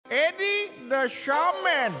the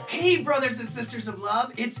Shaman. Hey, brothers and sisters of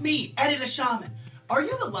love, it's me, Eddie the Shaman. Are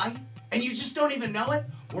you the light and you just don't even know it?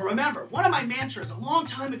 Well, remember, one of my mantras a long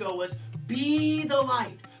time ago was, be the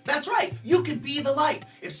light. That's right, you can be the light.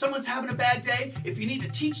 If someone's having a bad day, if you need to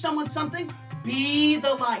teach someone something, be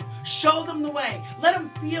the light. Show them the way. Let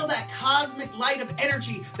them feel that cosmic light of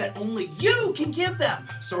energy that only you can give them.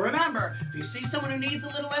 So remember, if you see someone who needs a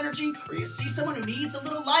little energy or you see someone who needs a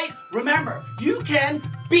little light, remember, you can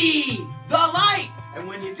be the light. And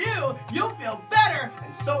when you do, you'll feel better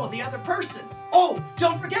and so will the other person. Oh,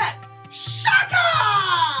 don't forget,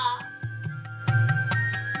 chakra!